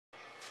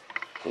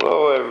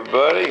Hello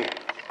everybody,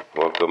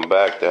 welcome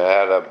back to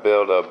How to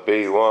Build a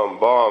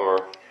B-1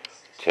 Bomber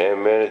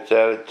 10 minutes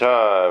at a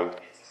time.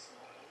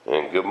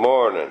 And good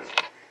morning.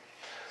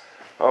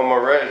 All my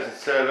resin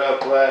set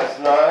up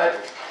last night.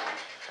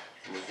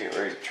 I'm just getting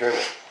ready to trim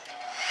it.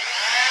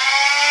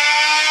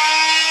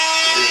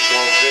 Just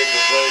gonna pick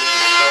a place to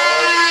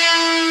start.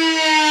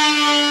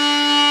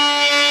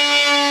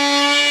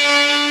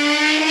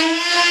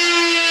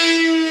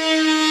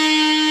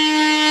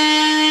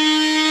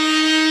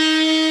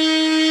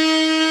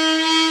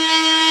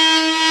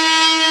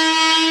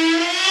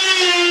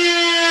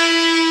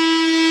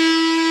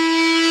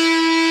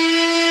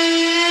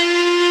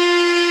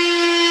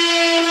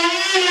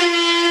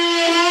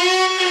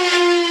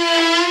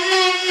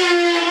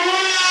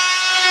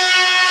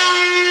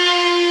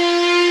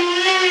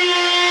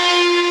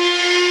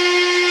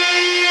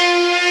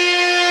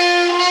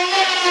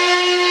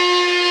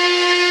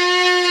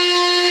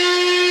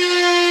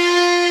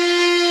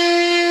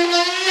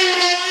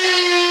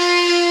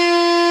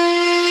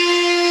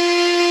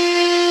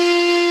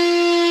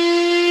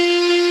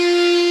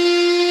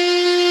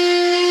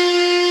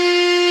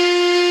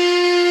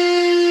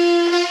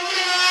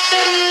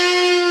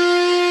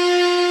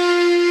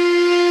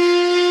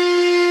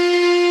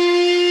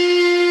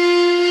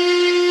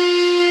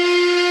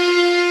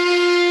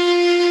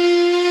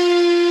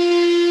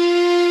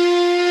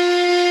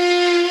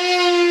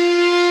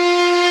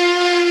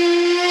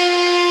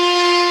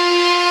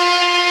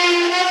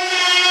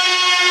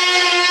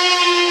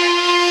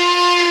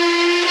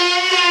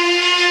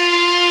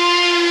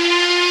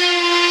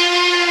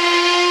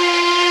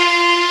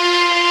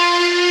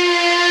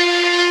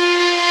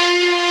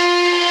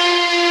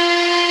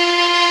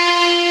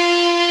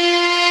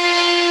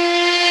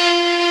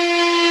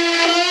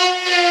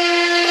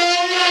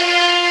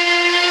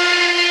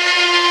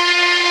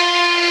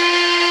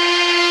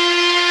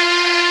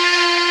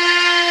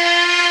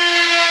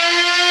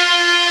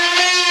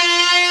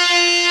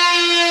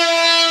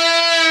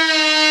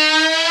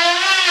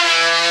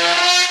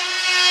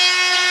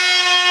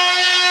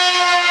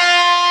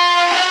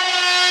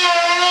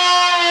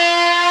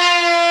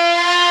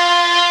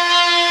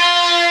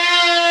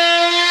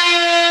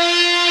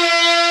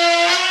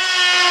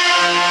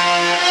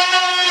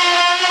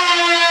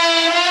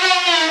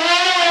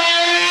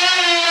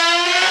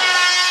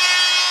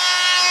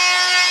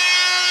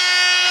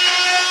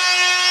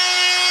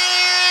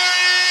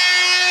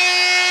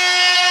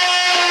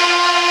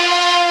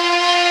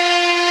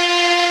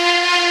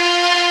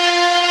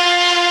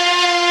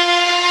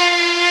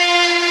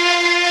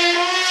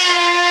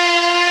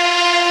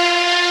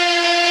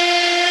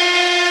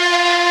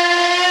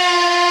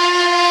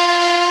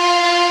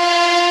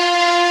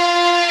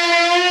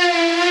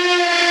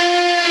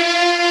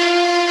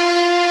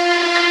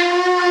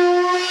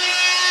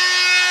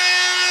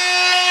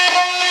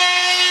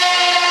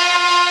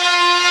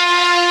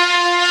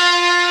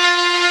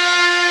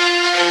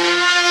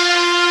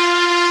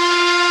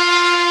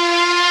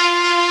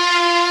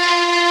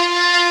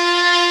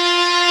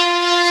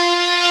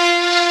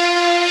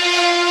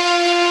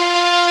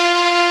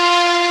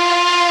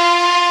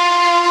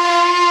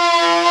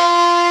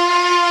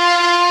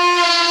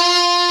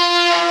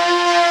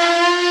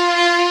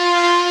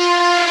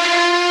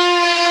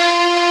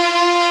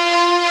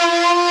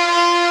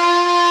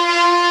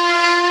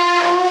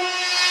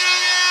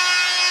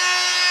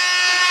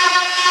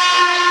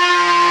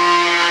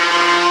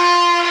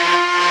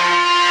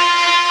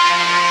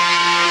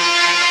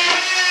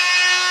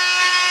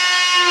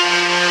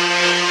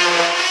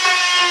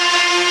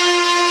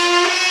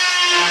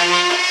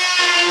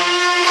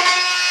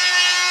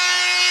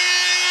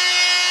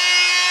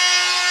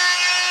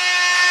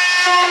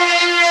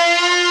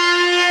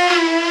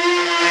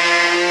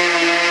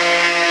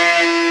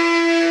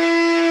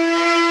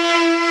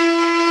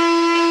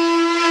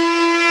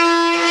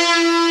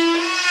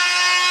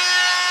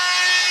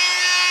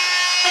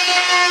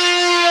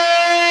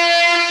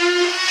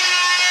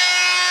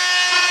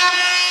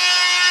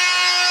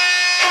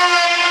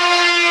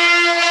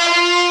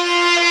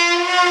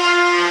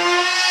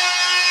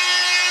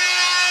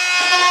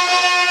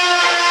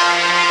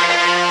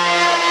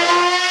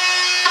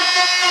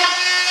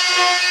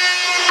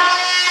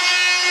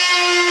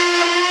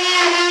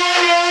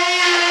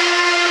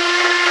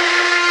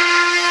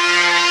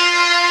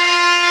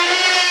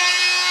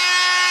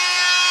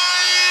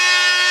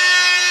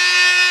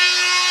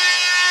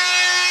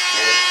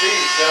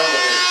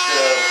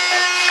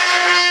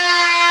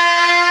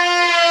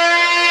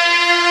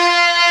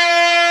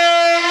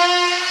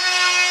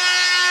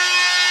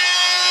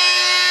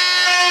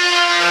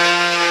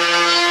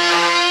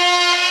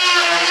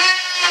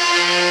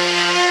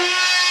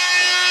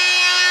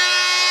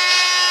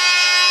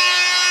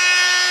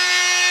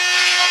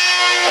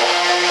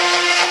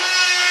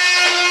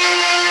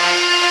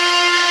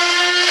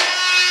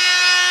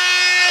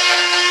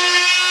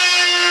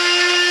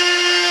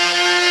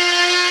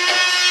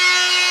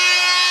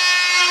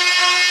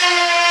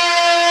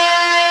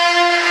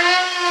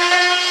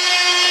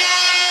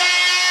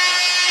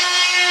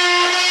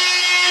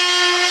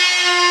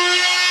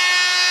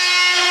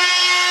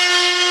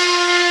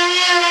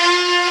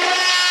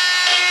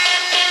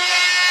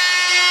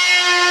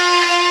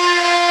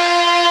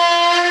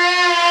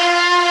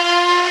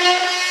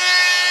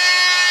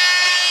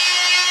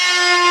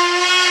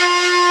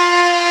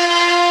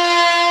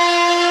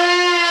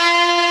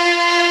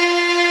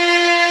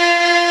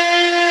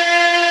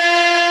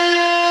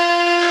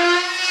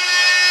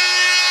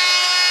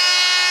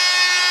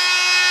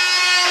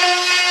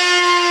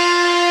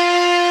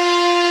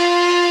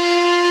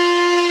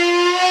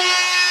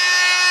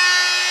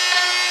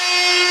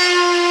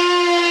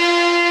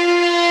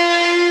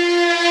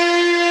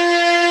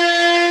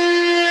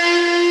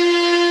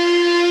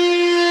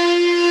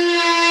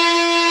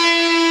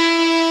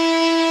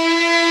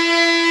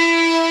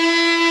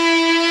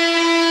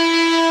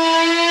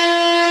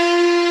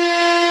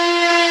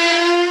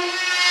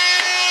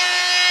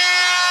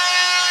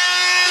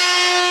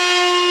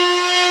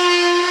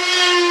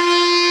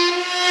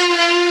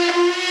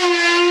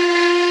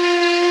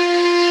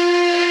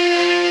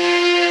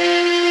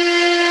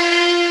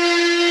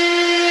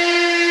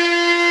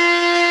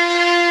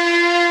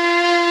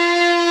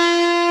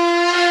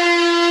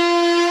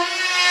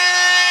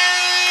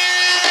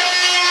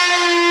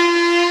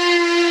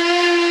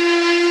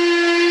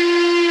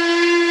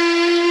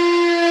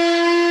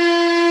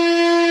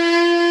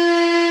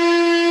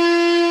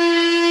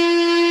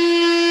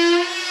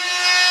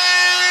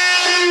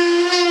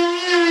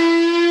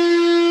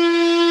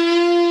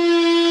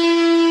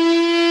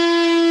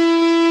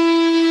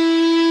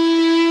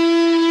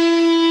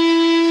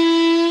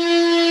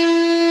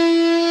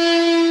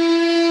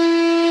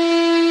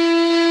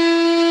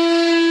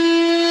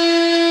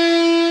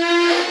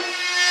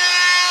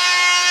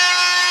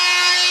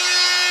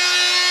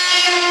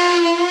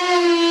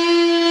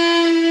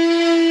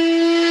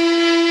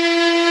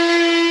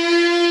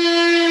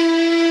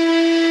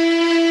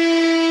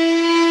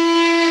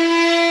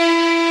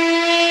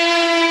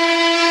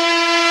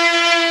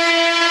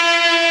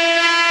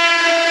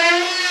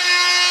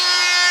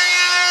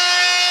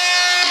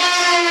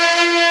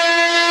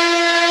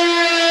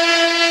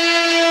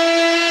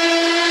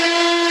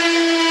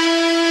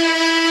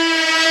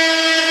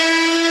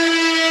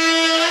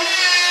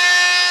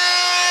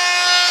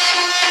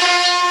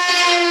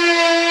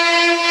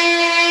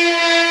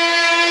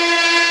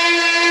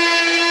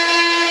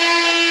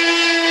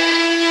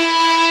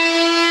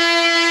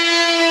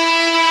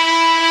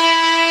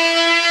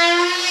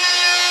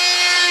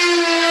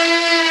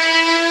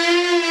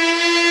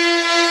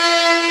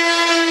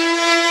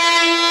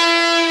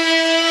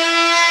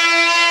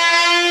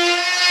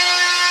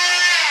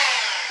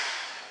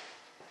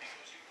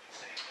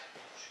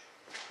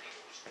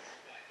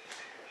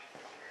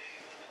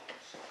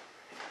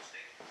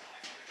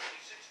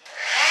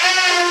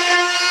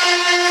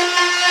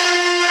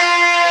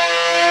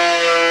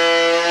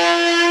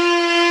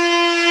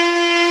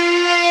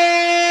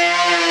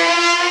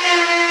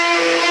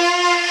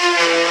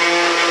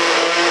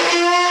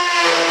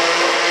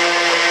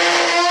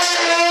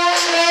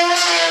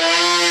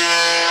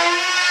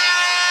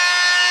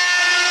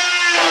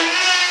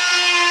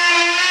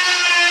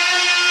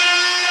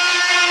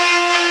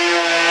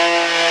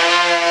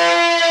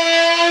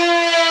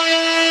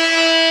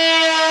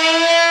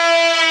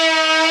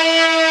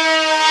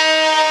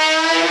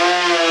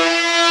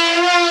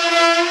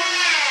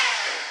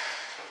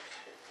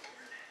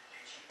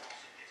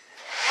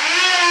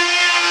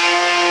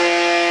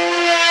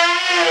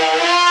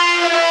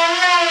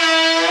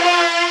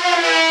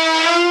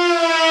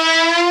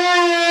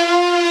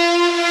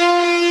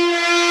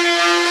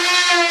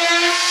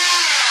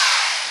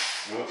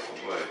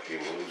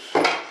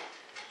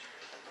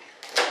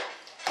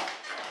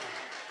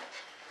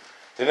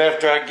 Then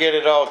after I get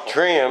it all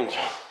trimmed,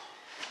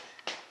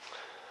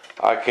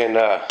 I can,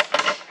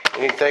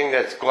 anything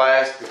that's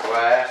glass to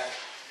glass,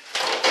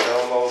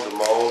 no mold to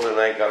mold, and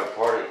I ain't got a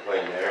party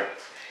plane there,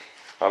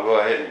 I'll go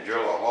ahead and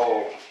drill a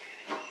hole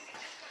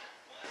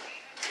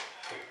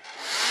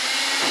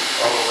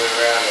all the way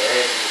around the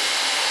edges.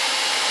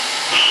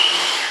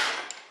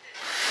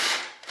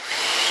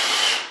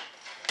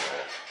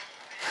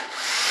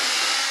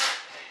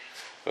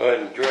 Go ahead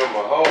and drill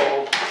my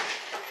hole.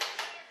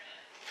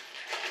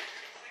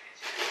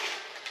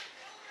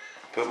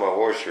 Put my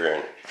washer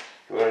in.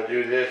 You want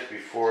to do this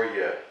before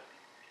you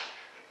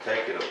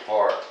take it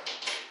apart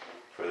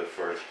for the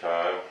first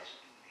time.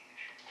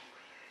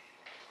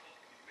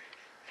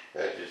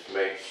 That just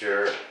makes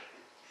sure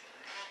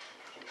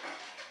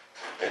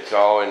it's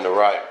all in the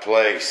right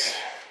place,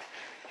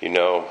 you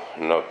know,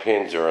 and the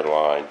pins are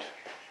aligned.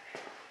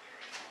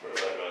 But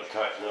I'm going to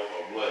tighten up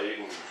my blade.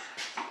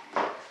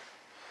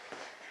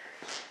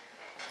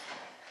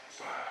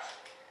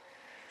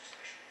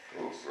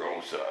 Ooh,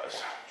 wrong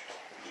size.